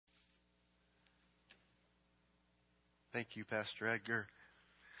Thank you, Pastor Edgar.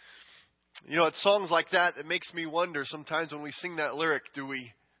 You know, it's songs like that that makes me wonder sometimes when we sing that lyric, do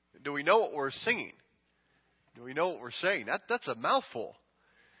we know what we're singing? Do we know what we're saying? That's a mouthful.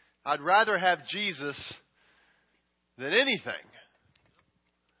 I'd rather have Jesus than anything.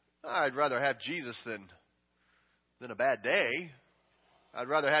 I'd rather have Jesus than a bad day. I'd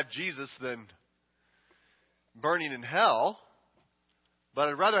rather have Jesus than burning in hell. But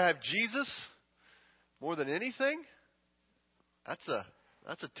I'd rather have Jesus more than anything.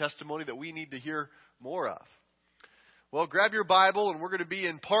 That's a testimony that we need to hear more of. Well, grab your Bible, and we're going to be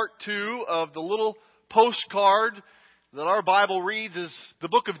in part 2 of the little postcard that our Bible reads is the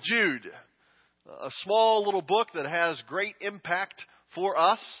book of Jude. A small little book that has great impact for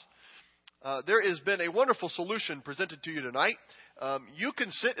us. There has been a wonderful solution presented to you tonight. You can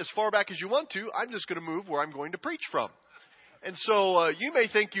sit as far back as you want to. I'm just going to move where I'm going to preach from. And so you may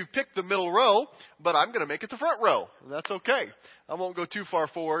think you've picked the middle row, but I'm going to make it the front row. And that's okay. I won't go too far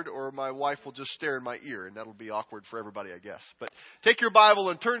forward, or my wife will just stare in my ear, and that'll be awkward for everybody, I guess. But take your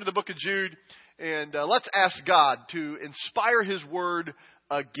Bible and turn to the book of Jude, and let's ask God to inspire His Word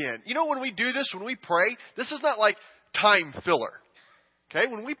again. You know, when we do this, when we pray, this is not like time filler. Okay?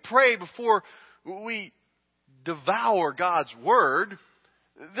 When we pray before we devour God's Word,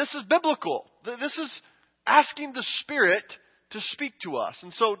 this is biblical. This is asking the Spirit to speak to us.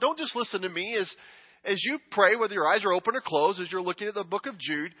 And so don't just listen to me as you pray, whether your eyes are open or closed, as you're looking at the book of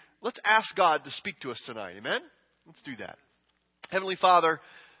Jude. Let's ask God to speak to us tonight. Amen? Let's do that. Heavenly Father,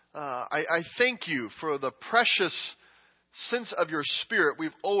 I thank you for the precious sense of your Spirit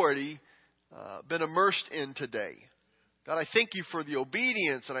we've already been immersed in today. God, I thank you for the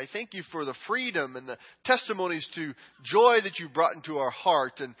obedience, and I thank you for the freedom and the testimonies to joy that you brought into our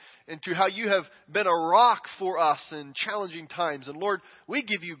heart, and to how you have been a rock for us in challenging times. And Lord, we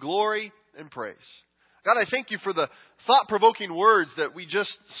give you glory and praise. God, I thank you for the thought-provoking words that we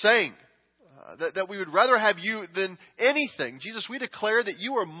just sang, that we would rather have you than anything. Jesus, we declare that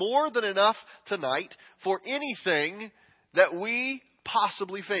you are more than enough tonight for anything that we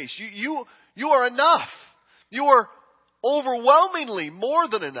possibly face. You are enough. You are overwhelmingly more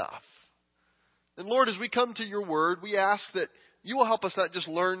than enough. And Lord, as we come to your word, we ask that you will help us not just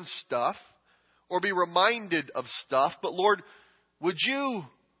learn stuff or be reminded of stuff, but Lord, would you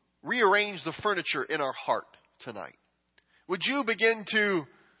rearrange the furniture in our heart tonight? Would you begin to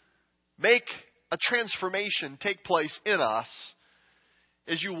make a transformation take place in us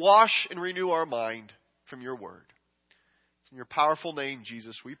as you wash and renew our mind from your word? It's in your powerful name,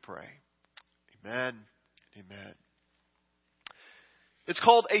 Jesus, we pray. Amen. Amen. It's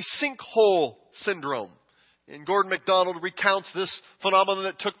called a sinkhole syndrome. And Gordon MacDonald recounts this phenomenon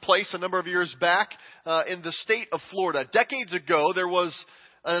that took place a number of years back in the state of Florida. Decades ago, there was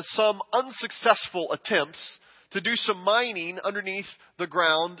some unsuccessful attempts to do some mining underneath the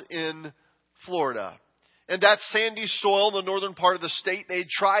ground in Florida. And that sandy soil in the northern part of the state, they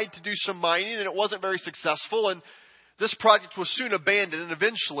tried to do some mining, and it wasn't very successful. And this project was soon abandoned, and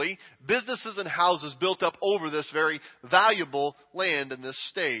eventually businesses and houses built up over this very valuable land in this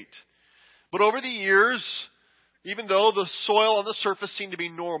state. But over the years, even though the soil on the surface seemed to be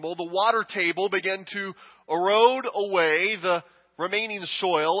normal, the water table began to erode away the remaining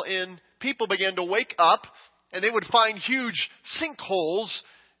soil, and people began to wake up, and they would find huge sinkholes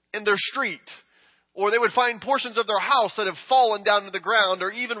in their street. Or they would find portions of their house that have fallen down to the ground,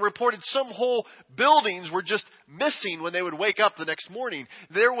 or even reported some whole buildings were just missing when they would wake up the next morning.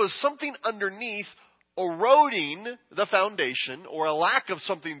 There was something underneath eroding the foundation, or a lack of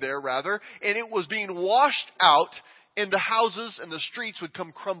something there rather, and it was being washed out, and the houses and the streets would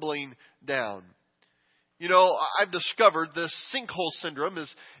come crumbling down. You know, I've discovered this sinkhole syndrome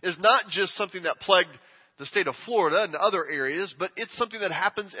is not just something that plagued the state of Florida and other areas, but it's something that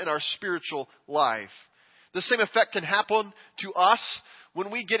happens in our spiritual life. The same effect can happen to us when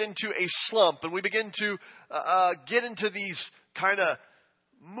we get into a slump and we begin to get into these kind of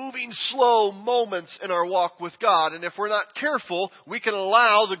moving slow moments in our walk with God. And if we're not careful, we can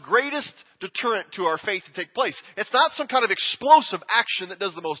allow the greatest deterrent to our faith to take place. It's not some kind of explosive action that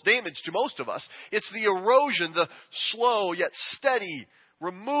does the most damage to most of us. It's the erosion, the slow yet steady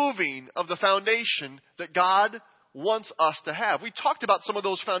removing of the foundation that God wants us to have. We talked about some of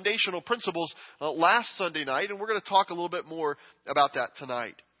those foundational principles last Sunday night, and we're going to talk a little bit more about that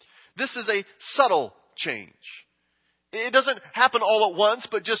tonight. This is a subtle change. It doesn't happen all at once,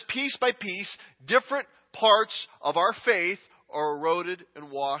 but just piece by piece, different parts of our faith are eroded and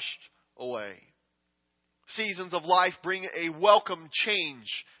washed away. Seasons of life bring a welcome change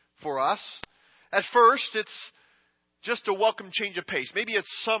for us. At first, it's just a welcome change of pace. Maybe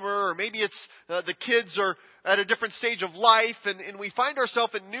it's summer, or maybe it's the kids are at a different stage of life, and we find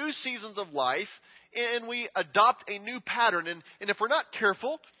ourselves in new seasons of life, and we adopt a new pattern. And if we're not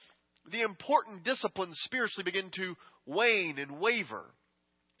careful, the important disciplines spiritually begin to wane and waver.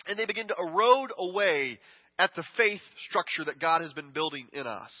 And they begin to erode away at the faith structure that God has been building in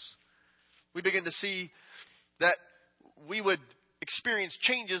us. We begin to see that we would experience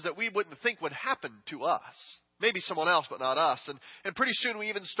changes that we wouldn't think would happen to us. Maybe someone else, but not us. And pretty soon we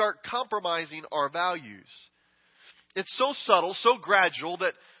even start compromising our values. It's so subtle, so gradual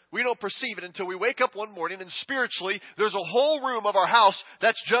that we don't perceive it until we wake up one morning and spiritually there's a whole room of our house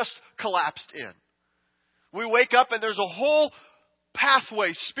that's just collapsed in. We wake up and there's a whole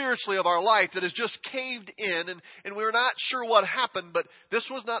pathway spiritually of our life that is just caved in, and we're not sure what happened, but this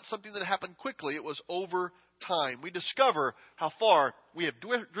was not something that happened quickly. It was over time. We discover how far we have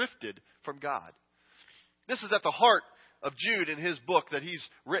drifted from God. This is at the heart of Jude in his book that he's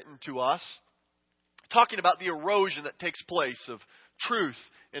written to us, talking about the erosion that takes place of truth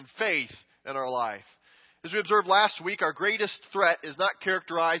and faith in our life. As we observed last week, our greatest threat is not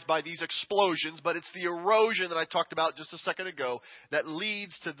characterized by these explosions, but it's the erosion that I talked about just a second ago that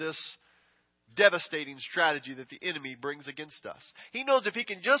leads to this devastating strategy that the enemy brings against us. He knows if he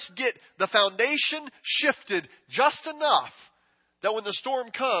can just get the foundation shifted just enough that when the storm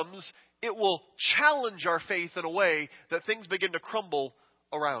comes, it will challenge our faith in a way that things begin to crumble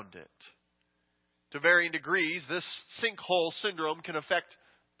around it. To varying degrees, this sinkhole syndrome can affect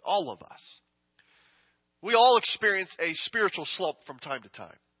all of us. We all experience a spiritual slump from time to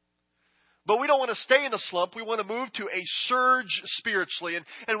time. But we don't want to stay in a slump. We want to move to a surge spiritually.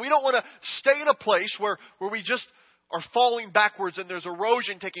 And we don't want to stay in a place where we just are falling backwards and there's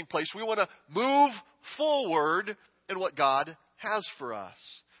erosion taking place. We want to move forward in what God has for us.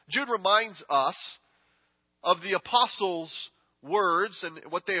 Jude reminds us of the apostles' words and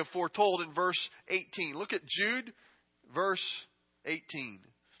what they have foretold in verse 18. Look at Jude, verse 18.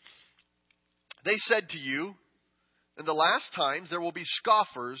 They said to you, in the last times there will be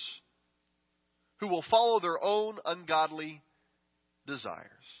scoffers who will follow their own ungodly desires.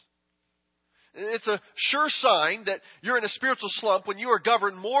 It's a sure sign that you're in a spiritual slump when you are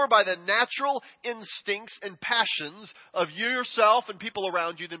governed more by the natural instincts and passions of you yourself and people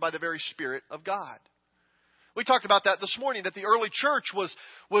around you than by the very Spirit of God. We talked about that this morning, that the early church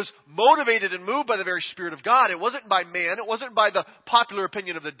was motivated and moved by the very Spirit of God. It wasn't by man. It wasn't by the popular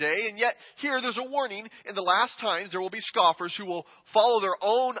opinion of the day. And yet, here there's a warning. In the last times, there will be scoffers who will follow their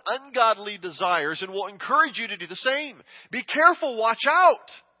own ungodly desires and will encourage you to do the same. Be careful. Watch out.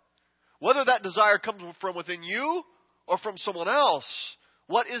 Whether that desire comes from within you or from someone else,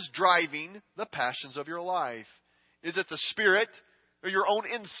 what is driving the passions of your life? Is it the Spirit or your own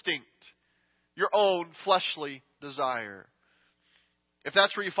instinct? Your own fleshly desire. If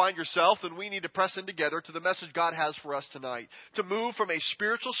that's where you find yourself, then we need to press in together to the message God has for us tonight. To move from a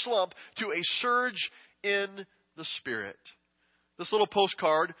spiritual slump to a surge in the Spirit. This little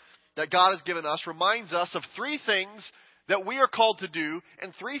postcard that God has given us reminds us of three things that we are called to do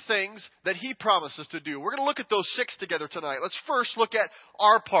and three things that He promises to do. We're going to look at those six together tonight. Let's first look at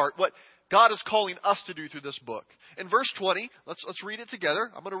our part, what God is calling us to do through this book. In verse 20, let's read it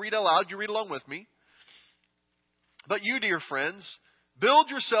together. I'm going to read aloud. You read along with me. But you, dear friends, build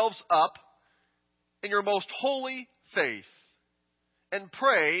yourselves up in your most holy faith and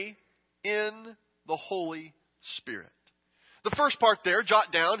pray in the Holy Spirit. The first part there,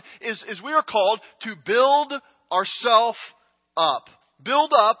 jot down, is we are called to build ourselves up.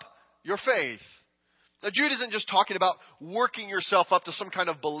 Build up your faith. Now, Jude isn't just talking about working yourself up to some kind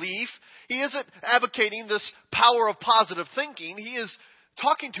of belief. He isn't advocating this power of positive thinking. He is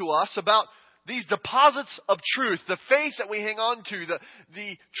talking to us about these deposits of truth, the faith that we hang on to,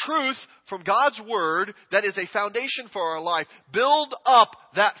 the truth from God's Word that is a foundation for our life. Build up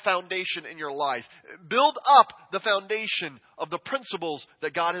that foundation in your life. Build up the foundation of the principles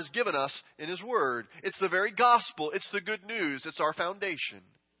that God has given us in His Word. It's the very gospel. It's the good news. It's our foundation.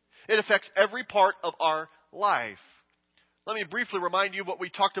 It affects every part of our life. Let me briefly remind you of what we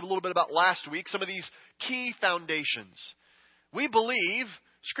talked a little bit about last week, some of these key foundations. We believe,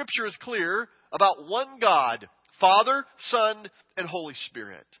 Scripture is clear, about one God, Father, Son, and Holy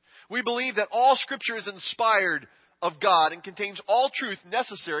Spirit. We believe that all Scripture is inspired of God and contains all truth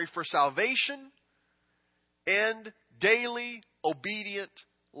necessary for salvation and daily obedient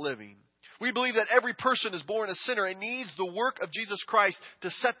living. We believe that every person is born a sinner and needs the work of Jesus Christ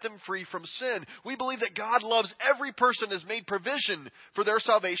to set them free from sin. We believe that God loves every person and has made provision for their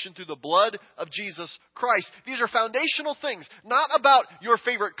salvation through the blood of Jesus Christ. These are foundational things, not about your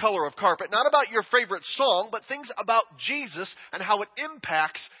favorite color of carpet, not about your favorite song, but things about Jesus and how it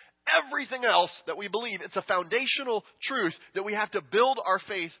impacts everything else that we believe. It's a foundational truth that we have to build our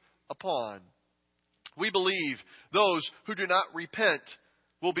faith upon. We believe those who do not repent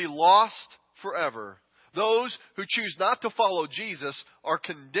will be lost forever. Those who choose not to follow Jesus are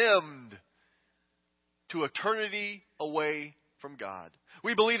condemned to eternity away from God.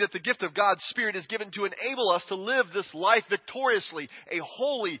 We believe that the gift of God's Spirit is given to enable us to live this life victoriously, a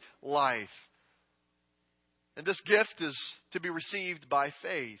holy life. And this gift is to be received by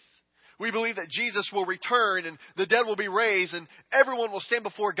faith. We believe that Jesus will return and the dead will be raised and everyone will stand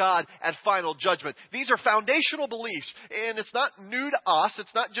before God at final judgment. These are foundational beliefs, and it's not new to us.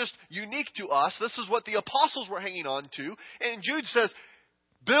 It's not just unique to us. This is what the apostles were hanging on to. And Jude says,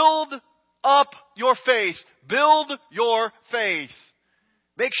 build up your faith. Build your faith.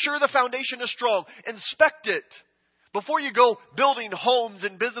 Make sure the foundation is strong. Inspect it. Before you go building homes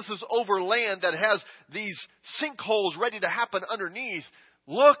and businesses over land that has these sinkholes ready to happen underneath,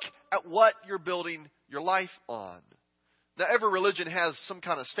 look at what you're building your life on. Now, every religion has some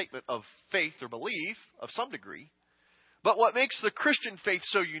kind of statement of faith or belief of some degree. But what makes the Christian faith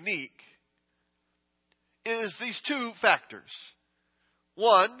so unique is these two factors.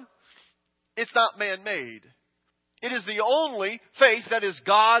 One, it's not man-made. It is the only faith that is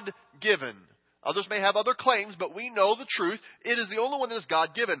God-given. Others may have other claims, but we know the truth. It is the only one that is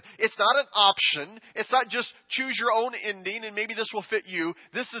God-given. It's not an option. It's not just choose your own ending and maybe this will fit you.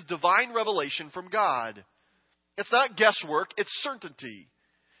 This is divine revelation from God. It's not guesswork. It's certainty.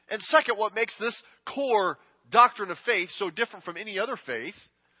 And second, what makes this core doctrine of faith so different from any other faith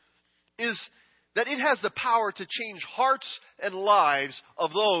is that it has the power to change hearts and lives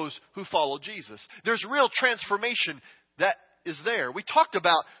of those who follow Jesus. There's real transformation that is there. We talked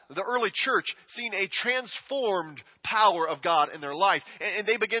about the early church seeing a transformed power of God in their life. And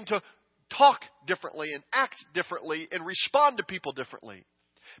they begin to talk differently and act differently and respond to people differently.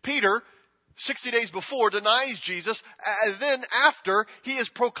 Peter, 60 days before, denies Jesus. And then after, he is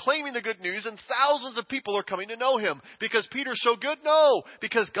proclaiming the good news and thousands of people are coming to know him. Because Peter's so good? No.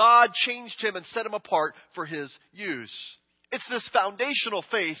 Because God changed him and set him apart for his use. It's this foundational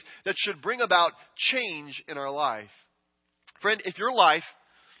faith that should bring about change in our life. Friend, if your life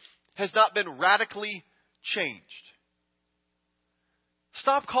has not been radically changed,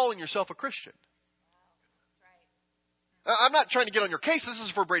 stop calling yourself a Christian. I'm not trying to get on your case. This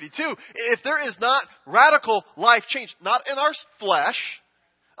is for Brady too. If there is not radical life change, not in our flesh,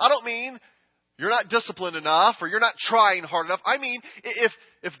 I don't mean you're not disciplined enough or you're not trying hard enough. I mean,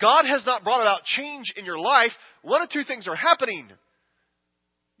 if God has not brought about change in your life, one of two things are happening.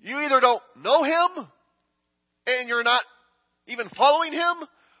 You either don't know Him and you're not even following Him,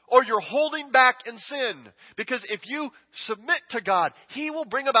 or you're holding back in sin. Because if you submit to God, He will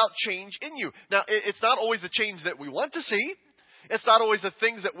bring about change in you. Now, it's not always the change that we want to see. It's not always the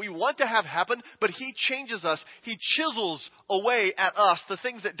things that we want to have happen, but He changes us. He chisels away at us the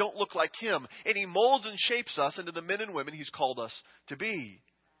things that don't look like Him. And He molds and shapes us into the men and women He's called us to be.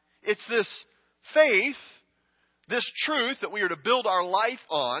 It's this faith, this truth that we are to build our life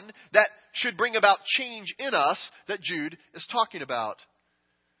on that should bring about change in us that Jude is talking about.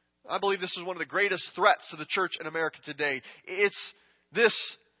 I believe this is one of the greatest threats to the church in America today. It's this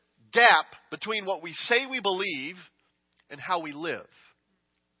gap between what we say we believe and how we live.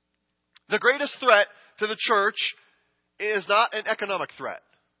 The greatest threat to the church is not an economic threat.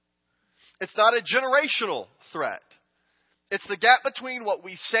 It's not a generational threat. It's the gap between what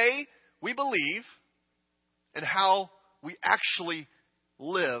we say we believe and how we actually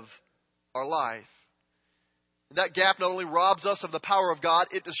live our life. And that gap not only robs us of the power of God,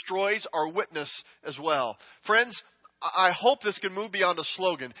 it destroys our witness as well. Friends, I hope this can move beyond a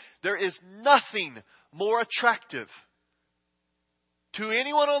slogan. There is nothing more attractive to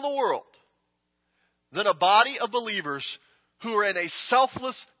anyone in the world than a body of believers who are in a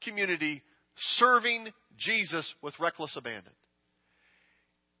selfless community serving Jesus with reckless abandon.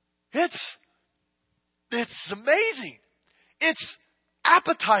 It's amazing. It's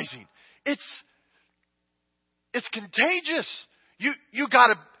appetizing. It's contagious. You got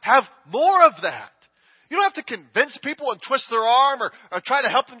to have more of that. You don't have to convince people and twist their arm or try to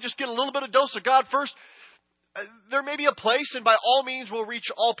help them just get a little bit of dose of God first. There may be a place, and by all means we'll reach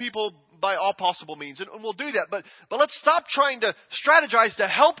all people by all possible means, and we'll do that. But let's stop trying to strategize to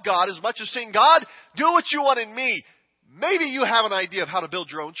help God as much as saying, God, do what you want in me. Maybe you have an idea of how to build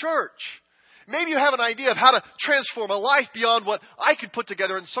your own church. maybe you have an idea of how to transform a life beyond what I could put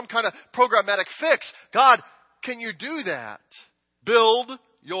together in some kind of programmatic fix. God, can you do that? Build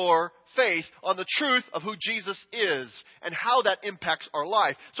your faith on the truth of who Jesus is and how that impacts our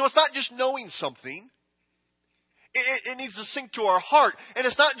life. So it's not just knowing something. It needs to sink to our heart. And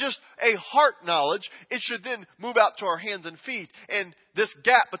it's not just a heart knowledge. It should then move out to our hands and feet. And this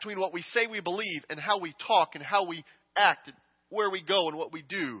gap between what we say we believe and how we talk and how we act and where we go and what we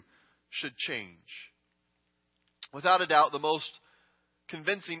do should change. Without a doubt, the most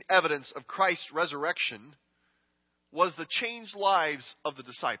convincing evidence of Christ's resurrection was the changed lives of the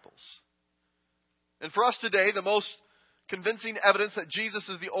disciples. And for us today, the most convincing evidence that Jesus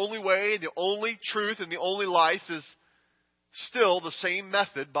is the only way, the only truth, and the only life is still the same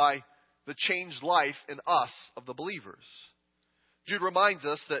method by the changed life in us of the believers. Jude reminds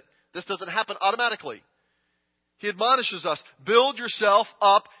us that this doesn't happen automatically. He admonishes us, build yourself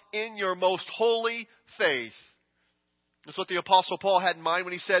up in your most holy faith. That's what the Apostle Paul had in mind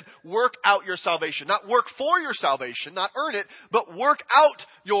when he said, work out your salvation. Not work for your salvation, not earn it, but work out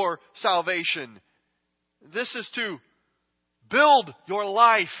your salvation. This is to build your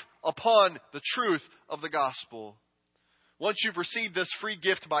life upon the truth of the gospel. Once you've received this free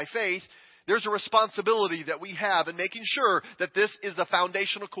gift by faith, there's a responsibility that we have in making sure that this is the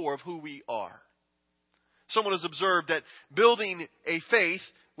foundational core of who we are. Someone has observed that building a faith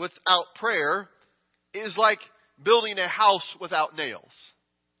without prayer is like building a house without nails.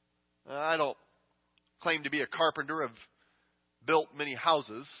 I don't claim to be a carpenter. I've built many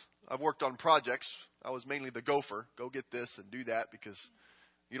houses. I've worked on projects. I was mainly the gopher. Go get this and do that because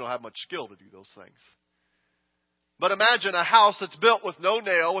you don't have much skill to do those things. But imagine a house that's built with no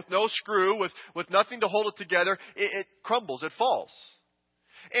nail, with no screw, with nothing to hold it together. It crumbles. It falls.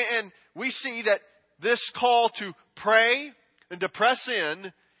 And we see that this call to pray and to press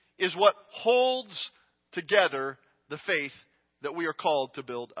in is what holds together the faith that we are called to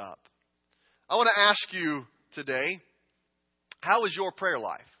build up. I want to ask you today, how is your prayer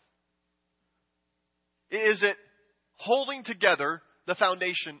life? Is it holding together the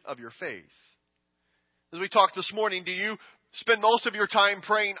foundation of your faith? As we talked this morning, do you spend most of your time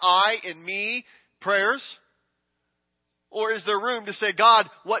praying I and me prayers? Or is there room to say, God,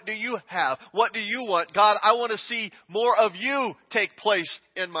 what do you have? What do you want? God, I want to see more of you take place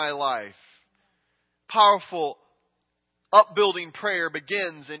in my life. Powerful, upbuilding prayer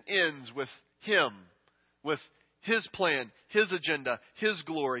begins and ends with Him, with His plan, His agenda, His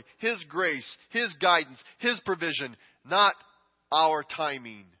glory, His grace, His guidance, His provision, not our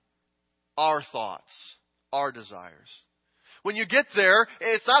timing, our thoughts, our desires. When you get there,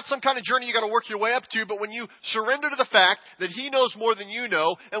 it's not some kind of journey you got to work your way up to, but when you surrender to the fact that He knows more than you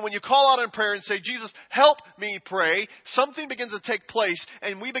know, and when you call out in prayer and say, Jesus, help me pray, something begins to take place,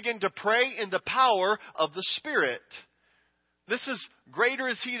 and we begin to pray in the power of the Spirit. This is greater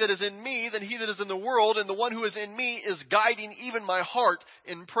is He that is in me than he that is in the world, and the one who is in me is guiding even my heart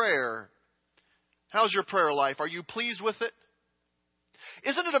in prayer. How's your prayer life? Are you pleased with it?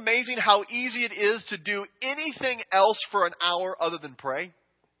 Isn't it amazing how easy it is to do anything else for an hour other than pray?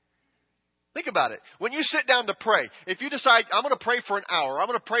 Think about it. When you sit down to pray, if you decide, I'm going to pray for an hour, I'm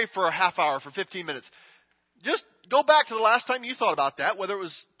going to pray for a half hour, for 15 minutes, just go back to the last time you thought about that, whether it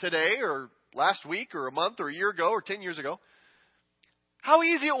was today or last week or a month or a year ago or 10 years ago. How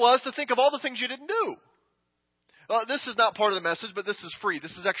easy it was to think of all the things you didn't do. Well, this is not part of the message, but this is free.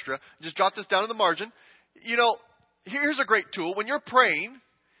 This is extra. Just jot this down in the margin. You know, here's a great tool. When you're praying,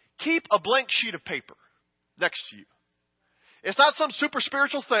 keep a blank sheet of paper next to you. It's not some super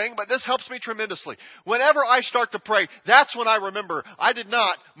spiritual thing, but this helps me tremendously. Whenever I start to pray, that's when I remember I did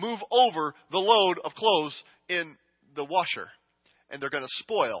not move over the load of clothes in the washer. And they're going to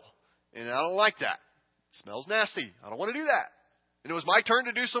spoil. And I don't like that. It smells nasty. I don't want to do that. And it was my turn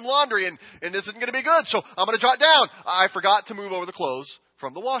to do some laundry, and this isn't going to be good. So I'm going to jot down, I forgot to move over the clothes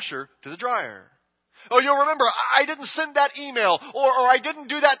from the washer to the dryer. Oh, you'll remember, I didn't send that email, or I didn't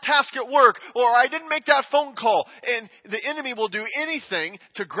do that task at work, or I didn't make that phone call. And the enemy will do anything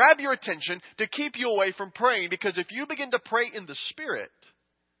to grab your attention, to keep you away from praying. Because if you begin to pray in the Spirit,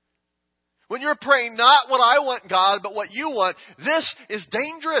 when you're praying not what I want, God, but what you want, this is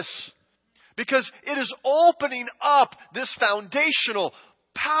dangerous. Because it is opening up this foundational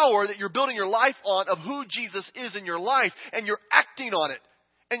power that you're building your life on of who Jesus is in your life, and you're acting on it.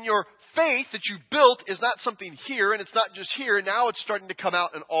 And your faith that you built is not something here, and it's not just here. Now it's starting to come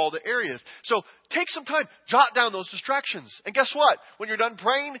out in all the areas. So take some time, jot down those distractions. And guess what? When you're done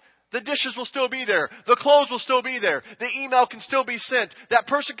praying, the dishes will still be there. The clothes will still be there. The email can still be sent. That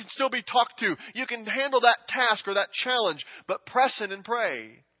person can still be talked to. You can handle that task or that challenge, but press in and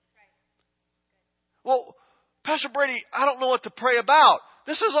pray. Well, Pastor Brady, I don't know what to pray about.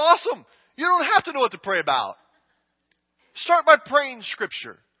 This is awesome. You don't have to know what to pray about. Start by praying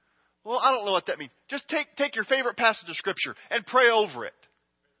Scripture. Well, I don't know what that means. Just take your favorite passage of Scripture and pray over it.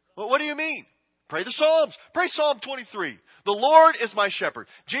 Well, what do you mean? Pray the Psalms. Pray Psalm 23. The Lord is my shepherd.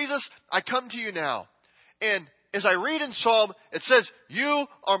 Jesus, I come to you now. And as I read in Psalm, it says, you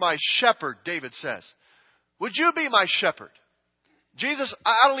are my shepherd, David says. Would you be my shepherd? Jesus,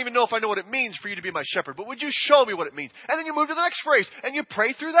 I don't even know if I know what it means for you to be my shepherd, but would you show me what it means? And then you move to the next phrase, and you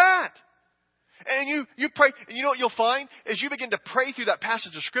pray through that. And you pray, and you know what you'll find? As you begin to pray through that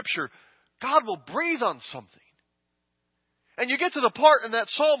passage of Scripture, God will breathe on something. And you get to the part in that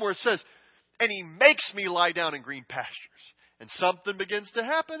psalm where it says, and He makes me lie down in green pastures. And something begins to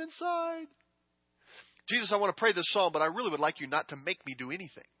happen inside. Jesus, I want to pray this psalm, but I really would like you not to make me do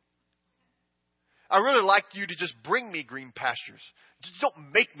anything. I really like you to just bring me green pastures. Just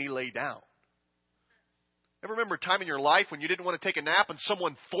don't make me lay down. Ever remember a time in your life when you didn't want to take a nap and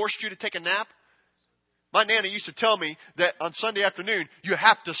someone forced you to take a nap? My Nana used to tell me that on Sunday afternoon, you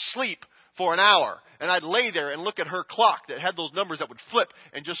have to sleep for an hour. And I'd lay there and look at her clock that had those numbers that would flip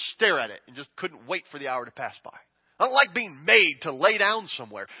and just stare at it and just couldn't wait for the hour to pass by. I don't like being made to lay down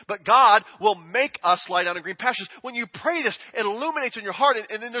somewhere. But God will make us lie down in green pastures. When you pray this, it illuminates in your heart.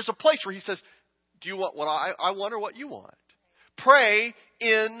 And then there's a place where He says, do you want what I want or what you want? Pray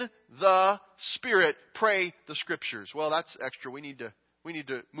in the Spirit. Pray the Scriptures. Well, that's extra. We need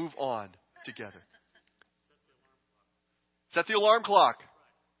to move on together. Set the alarm clock.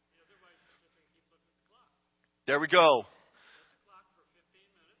 There we go.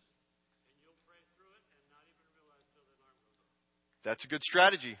 That's a good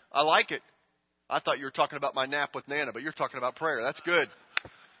strategy. I like it. I thought you were talking about my nap with Nana, but you're talking about prayer. That's good.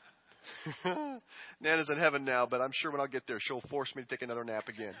 Nana's in heaven now, but I'm sure when I get there, she'll force me to take another nap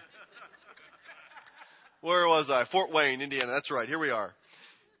again. Where was I? Fort Wayne, Indiana. That's right. Here we are.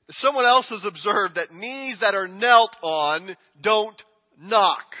 Someone else has observed that knees that are knelt on don't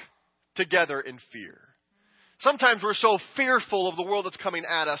knock together in fear. Sometimes we're so fearful of the world that's coming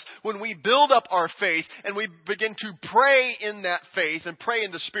at us. When we build up our faith and we begin to pray in that faith and pray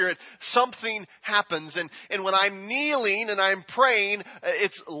in the Spirit, something happens. And when I'm kneeling and I'm praying,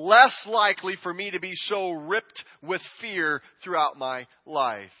 it's less likely for me to be so ripped with fear throughout my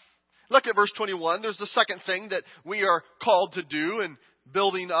life. Look at verse 21. There's the second thing that we are called to do in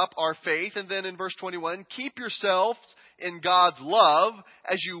building up our faith. And then in verse 21, keep yourselves in God's love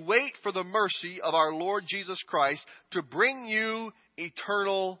as you wait for the mercy of our Lord Jesus Christ to bring you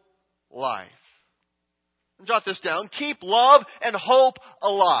eternal life. And jot this down. Keep love and hope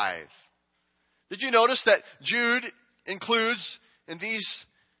alive. Did you notice that Jude includes in these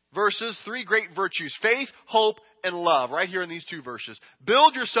verses 3 great virtues? Faith, hope, and love. Right here in these 2 verses.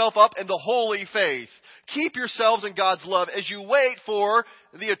 Build yourself up in the holy faith. Keep yourselves in God's love as you wait for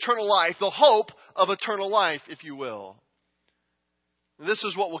the eternal life. The hope of eternal life, if you will. This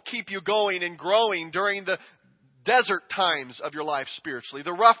is what will keep you going and growing during the desert times of your life spiritually.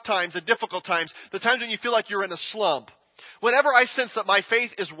 The rough times, the difficult times, the times when you feel like you're in a slump. Whenever I sense that my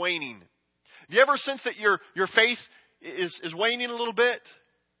faith is waning. Have you ever sensed that your faith is waning a little bit?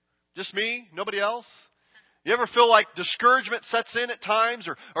 Just me? Nobody else? You ever feel like discouragement sets in at times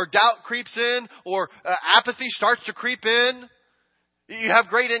or doubt creeps in or apathy starts to creep in? You have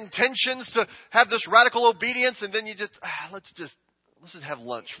great intentions to have this radical obedience and then you just, let's just have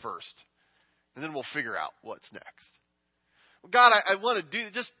lunch first. And then we'll figure out what's next. Well, God, I want to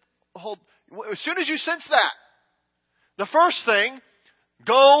do, just hold, as soon as you sense that, the first thing,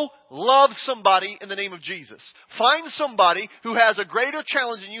 go love somebody in the name of Jesus. Find somebody who has a greater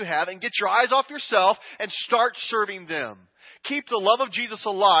challenge than you have and get your eyes off yourself and start serving them. Keep the love of Jesus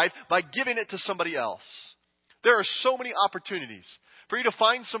alive by giving it to somebody else. There are so many opportunities for you to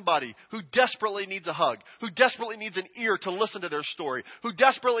find somebody who desperately needs a hug, who desperately needs an ear to listen to their story, who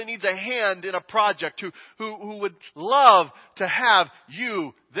desperately needs a hand in a project, who would love to have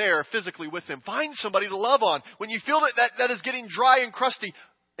you there physically with them. Find somebody to love on. When you feel that is getting dry and crusty,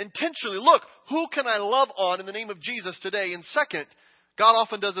 intentionally look, who can I love on in the name of Jesus today? And second, God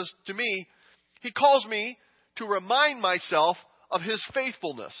often does this to me. He calls me to remind myself of His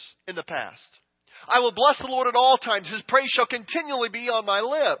faithfulness in the past. I will bless the Lord at all times. His praise shall continually be on my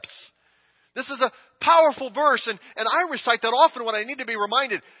lips. This is a powerful verse, and I recite that often when I need to be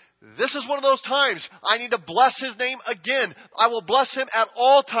reminded. This is one of those times I need to bless His name again. I will bless Him at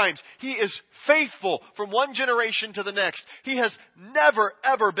all times. He is faithful from one generation to the next. He has never,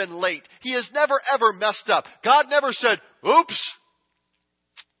 ever been late. He has never, ever messed up. God never said, oops,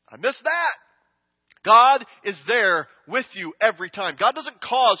 I missed that. God is there with you every time. God doesn't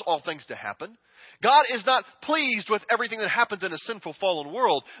cause all things to happen. God is not pleased with everything that happens in a sinful, fallen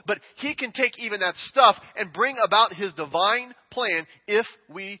world, but He can take even that stuff and bring about His divine plan if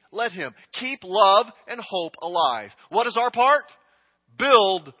we let Him. Keep love and hope alive. What is our part?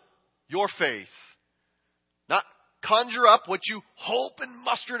 Build your faith. Not conjure up what you hope and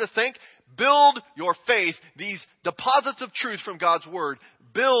muster to think. Build your faith, these deposits of truth from God's Word.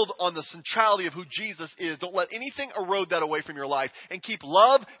 Build on the centrality of who Jesus is. Don't let anything erode that away from your life. And keep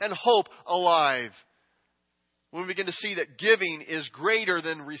love and hope alive. When we begin to see that giving is greater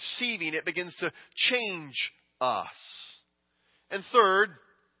than receiving, it begins to change us. And third,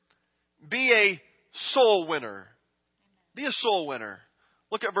 be a soul winner. Be a soul winner.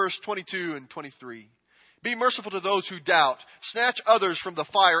 Look at verse 22 and 23. Be merciful to those who doubt. Snatch others from the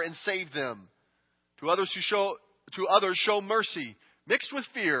fire and save them. To others show mercy, mixed with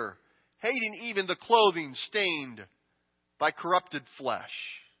fear, hating even the clothing stained by corrupted flesh.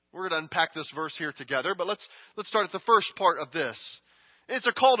 We're going to unpack this verse here together, but let's start at the first part of this. It's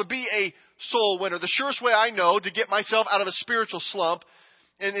a call to be a soul winner. The surest way I know to get myself out of a spiritual slump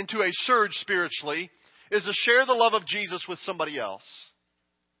and into a surge spiritually is to share the love of Jesus with somebody else.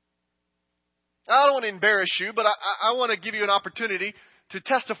 I don't want to embarrass you, but I want to give you an opportunity to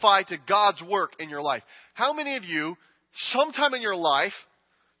testify to God's work in your life. How many of you, sometime in your life,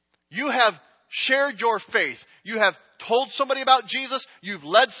 you have shared your faith? You have told somebody about Jesus. You've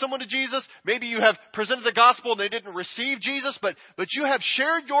led someone to Jesus. Maybe you have presented the gospel and they didn't receive Jesus, but you have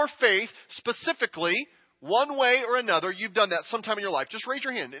shared your faith specifically one way or another. You've done that sometime in your life. Just raise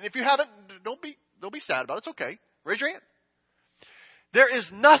your hand. And if you haven't, don't be sad about it. It's okay. Raise your hand. There is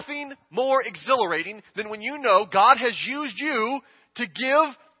nothing more exhilarating than when you know God has used you to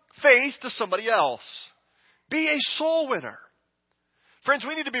give faith to somebody else. Be a soul winner. Friends,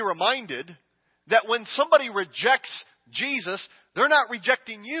 we need to be reminded that when somebody rejects Jesus, they're not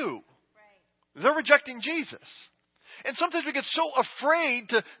rejecting you. Right. They're rejecting Jesus. And sometimes we get so afraid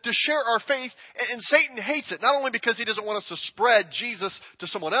to share our faith, and Satan hates it, not only because he doesn't want us to spread Jesus to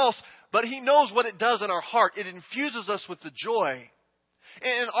someone else, but he knows what it does in our heart. It infuses us with the joy.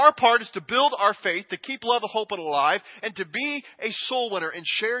 And our part is to build our faith, to keep love, hope, and alive, and to be a soul winner and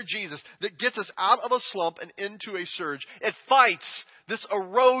share Jesus that gets us out of a slump and into a surge. It fights this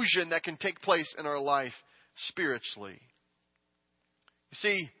erosion that can take place in our life spiritually. You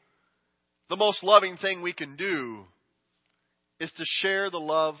see, the most loving thing we can do is to share the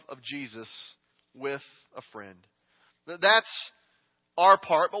love of Jesus with a friend. That's our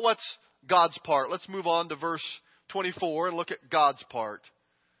part, but what's God's part? Let's move on to verse 24 and look at God's part.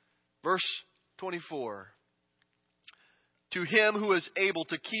 Verse 24. To Him who is able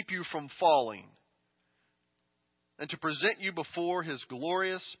to keep you from falling and to present you before His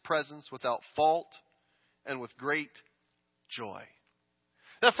glorious presence without fault and with great joy.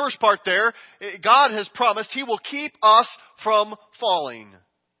 That first part there, God has promised He will keep us from falling.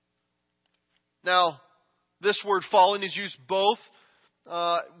 Now, this word falling is used both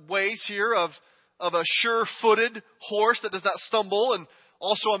ways here of a sure-footed horse that does not stumble, and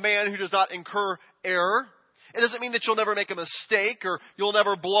also a man who does not incur error. It doesn't mean that you'll never make a mistake or you'll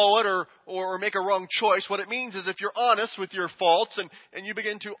never blow it or make a wrong choice. What it means is if you're honest with your faults and you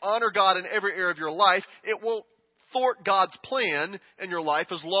begin to honor God in every area of your life, it will thwart God's plan in your life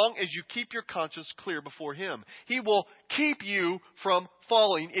as long as you keep your conscience clear before Him. He will keep you from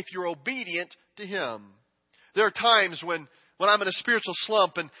falling if you're obedient to Him. There are times when I'm in a spiritual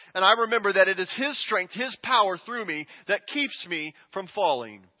slump, and I remember that it is His strength, His power through me that keeps me from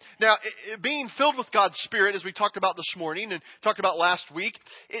falling. Now, being filled with God's Spirit, as we talked about this morning and talked about last week,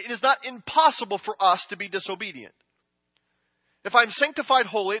 it is not impossible for us to be disobedient. If I'm sanctified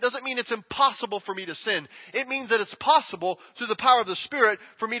holy, it doesn't mean it's impossible for me to sin. It means that it's possible through the power of the Spirit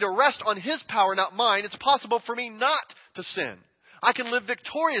for me to rest on His power, not mine. It's possible for me not to sin. I can live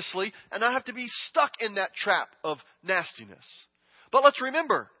victoriously and not have to be stuck in that trap of nastiness. But let's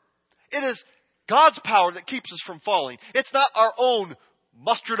remember, it is God's power that keeps us from falling. It's not our own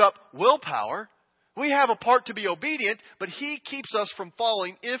mustered up willpower. We have a part to be obedient, but He keeps us from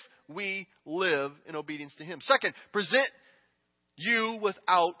falling if we live in obedience to Him. Second, present you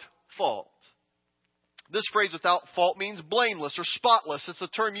without fault. This phrase without fault means blameless or spotless. It's a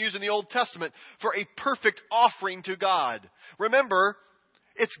term used in the Old Testament for a perfect offering to God. Remember,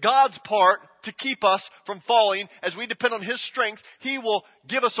 it's God's part to keep us from falling. As we depend on His strength, He will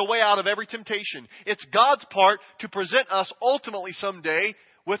give us a way out of every temptation. It's God's part to present us ultimately someday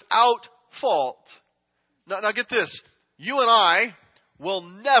without fault. Now get this. You and I will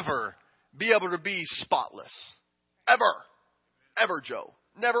never be able to be spotless. Ever, Joe.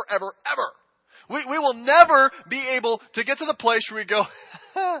 Never, ever, ever. We will never be able to get to the place where we go,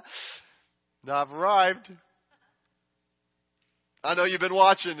 Now I've arrived. I know you've been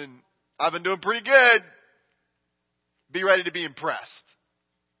watching, and I've been doing pretty good. Be ready to be impressed.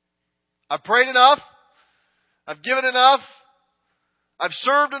 I've prayed enough. I've given enough. I've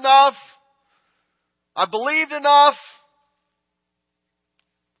served enough. I've believed enough.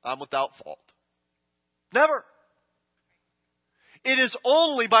 I'm without fault. Never. It is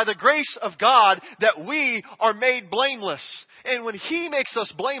only by the grace of God that we are made blameless. And when He makes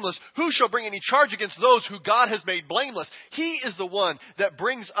us blameless, who shall bring any charge against those who God has made blameless? He is the one that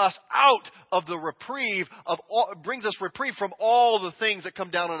brings us out of the reprieve brings us reprieve from all the things that come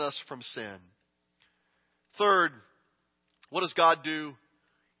down on us from sin. Third, what does God do?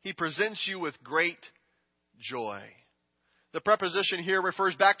 He presents you with great joy. The preposition here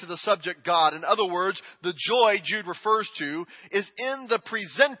refers back to the subject God. In other words, the joy Jude refers to is in the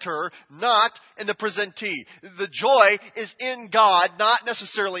presenter, not in the presentee. The joy is in God, not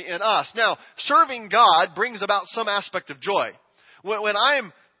necessarily in us. Now, serving God brings about some aspect of joy. When I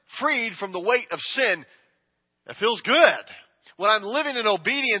am freed from the weight of sin, it feels good. When I'm living in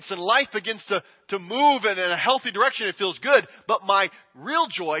obedience and life begins to move in a healthy direction, it feels good. But my real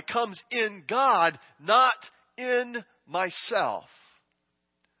joy comes in God, not in myself.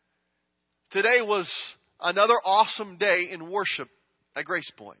 Today was another awesome day in worship at Grace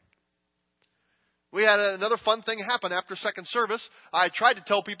Point. We had another fun thing happen after second service. I tried to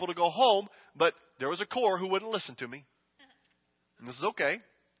tell people to go home, but there was a core who wouldn't listen to me. And this is okay.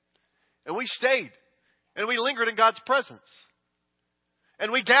 And we stayed. And we lingered in God's presence.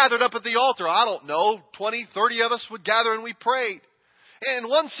 And we gathered up at the altar. I don't know, 20, 30 of us would gather and we prayed. And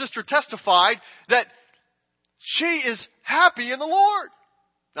one sister testified that she is happy in the Lord.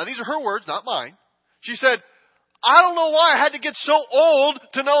 Now, these are her words, not mine. She said, I don't know why I had to get so old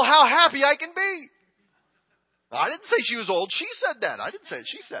to know how happy I can be. I didn't say she was old. She said that. I didn't say it.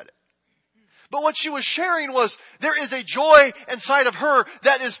 She said it. But what she was sharing was there is a joy inside of her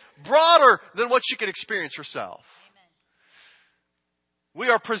that is broader than what she could experience herself. Amen. We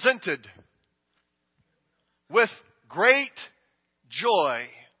are presented with great joy.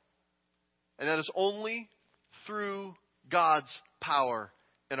 And that is only through God's power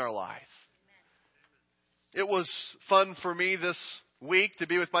in our life. It was fun for me this week to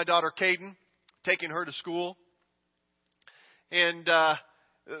be with my daughter Caden, taking her to school. And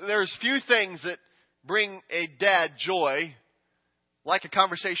there's few things that bring a dad joy like a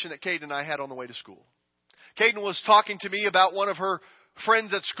conversation that Caden and I had on the way to school. Caden was talking to me about one of her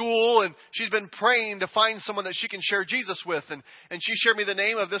friends at school, and she's been praying to find someone that she can share Jesus with. And she shared me the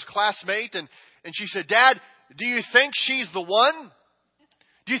name of this classmate, and she said, Dad, do you think she's the one?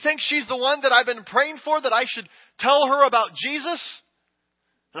 Do you think she's the one that I've been praying for, that I should tell her about Jesus?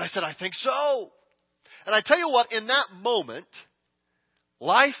 And I said, I think so. And I tell you what, in that moment,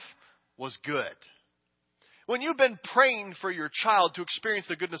 life was good. When you've been praying for your child to experience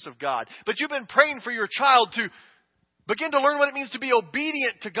the goodness of God, but you've been praying for your child to begin to learn what it means to be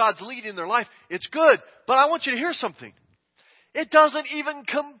obedient to God's lead in their life, it's good. But I want you to hear something. It doesn't even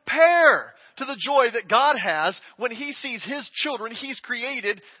compare to the joy that God has when He sees His children He's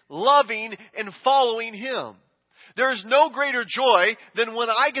created loving and following Him. There is no greater joy than when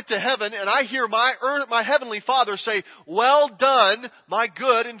I get to heaven and I hear my Heavenly Father say, well done, my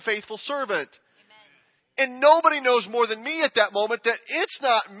good and faithful servant. And nobody knows more than me at that moment that it's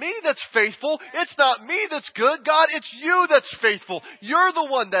not me that's faithful. It's not me that's good. God, it's you that's faithful. You're the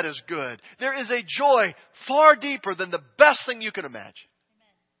one that is good. There is a joy far deeper than the best thing you can imagine.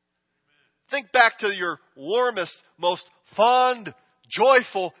 Amen. Think back to your warmest, most fond,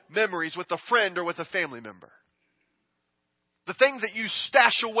 joyful memories with a friend or with a family member. The things that you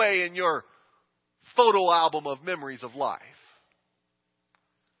stash away in your photo album of memories of life.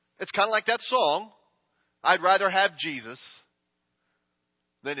 It's kind of like that song, I'd rather have Jesus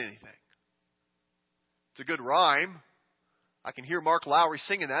than anything. It's a good rhyme. I can hear Mark Lowry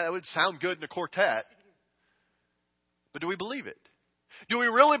singing that. It would sound good in a quartet. But do we believe it? Do we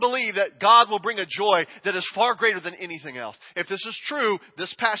really believe that God will bring a joy that is far greater than anything else? If this is true,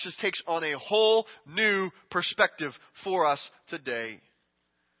 this passage takes on a whole new perspective for us today.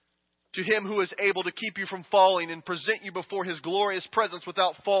 To Him who is able to keep you from falling and present you before His glorious presence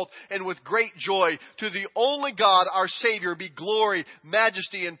without fault and with great joy. To the only God, our Savior, be glory,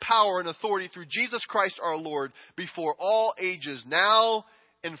 majesty, and power and authority through Jesus Christ our Lord, before all ages, now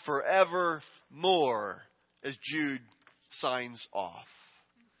and forevermore. As Jude signs off.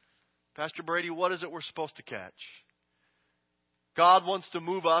 Pastor Brady, what is it we're supposed to catch? God wants to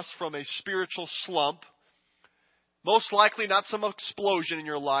move us from a spiritual slump. Most likely not some explosion in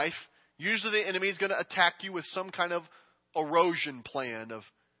your life. Usually the enemy is going to attack you with some kind of erosion plan of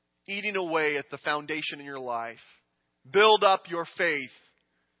eating away at the foundation in your life. Build up your faith.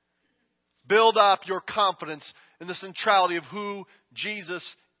 Build up your confidence in the centrality of who Jesus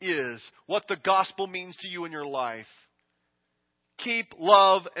is, what the gospel means to you in your life. Keep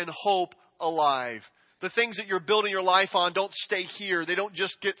love and hope alive. The things that you're building your life on don't stay here. They don't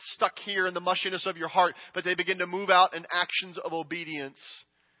just get stuck here in the mushiness of your heart, but they begin to move out in actions of obedience.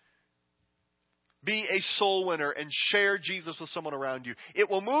 Be a soul winner and share Jesus with someone around you. It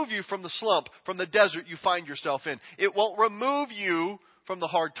will move you from the slump, from the desert you find yourself in. It won't remove you from the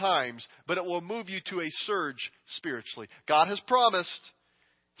hard times, but it will move you to a surge spiritually. God has promised.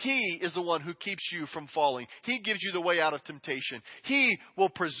 He is the one who keeps you from falling. He gives you the way out of temptation. He will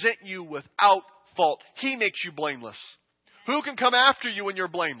present you without fault. He makes you blameless. Who can come after you when you're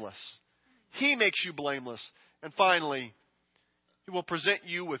blameless? He makes you blameless. And finally, He will present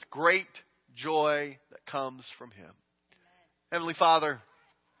you with great joy that comes from Him. Heavenly Father,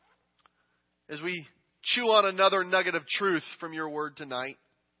 as we chew on another nugget of truth from your word tonight,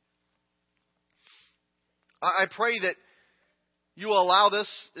 I pray that you will allow this,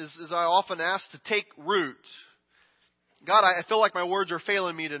 as I often ask, to take root. God, I feel like my words are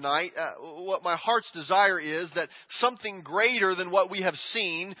failing me tonight. What my heart's desire is that something greater than what we have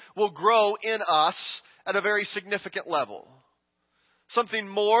seen will grow in us at a very significant level. Something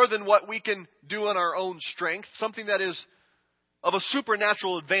more than what we can do in our own strength. Something that is of a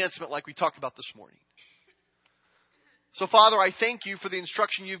supernatural advancement like we talked about this morning. So, Father, I thank you for the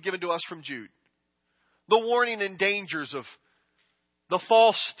instruction you've given to us from Jude. The warning and dangers of the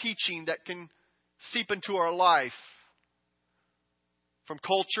false teaching that can seep into our life. From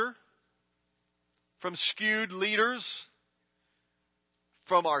culture, from skewed leaders,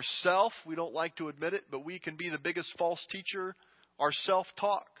 from ourself. We don't like to admit it, but we can be the biggest false teacher, our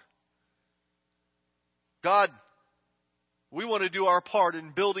self-talk. God, we want to do our part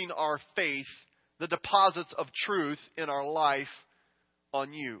in building our faith, the deposits of truth in our life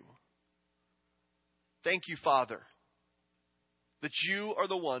on you. Thank you, Father, that you are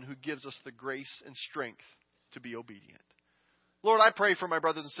the one who gives us the grace and strength to be obedient. Lord, I pray for my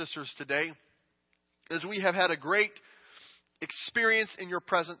brothers and sisters today as we have had a great experience in your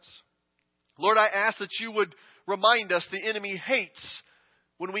presence. Lord, I ask that you would remind us the enemy hates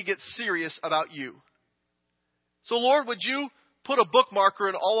when we get serious about you. So, Lord, would you put a bookmarker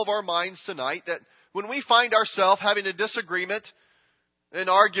in all of our minds tonight that when we find ourselves having a disagreement, an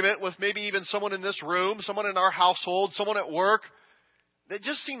argument with maybe even someone in this room, someone in our household, someone at work, that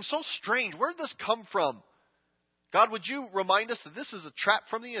just seems so strange. Where did this come from? God, would you remind us that this is a trap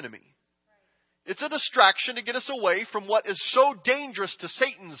from the enemy? It's a distraction to get us away from what is so dangerous to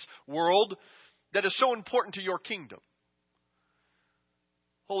Satan's world that is so important to your kingdom.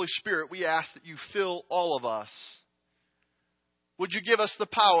 Holy Spirit, we ask that you fill all of us. Would you give us the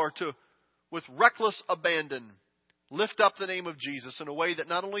power to, with reckless abandon, lift up the name of Jesus in a way that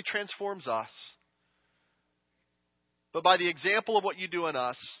not only transforms us, but by the example of what you do in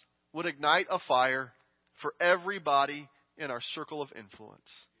us, would ignite a fire for everybody in our circle of influence.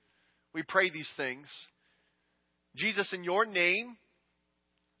 We pray these things. Jesus, in your name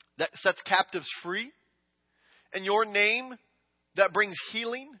that sets captives free, in your name that brings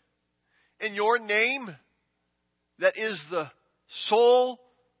healing, in your name that is the sole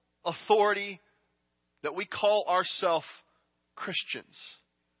authority that we call ourselves Christians.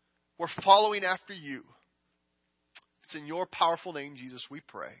 We're following after you. It's in your powerful name, Jesus, we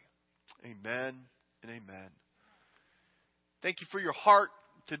pray. Amen and amen. Thank you for your heart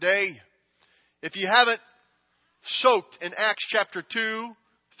today. If you haven't soaked in Acts chapter 2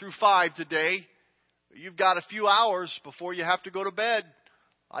 through 5 today, you've got a few hours before you have to go to bed.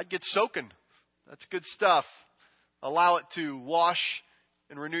 I'd get soaking. That's good stuff. Allow it to wash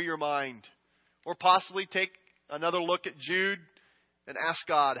and renew your mind. Or possibly take another look at Jude and ask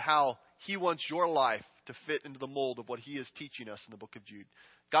God how He wants your life to fit into the mold of what He is teaching us in the book of Jude.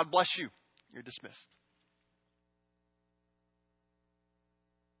 God bless you. You're dismissed.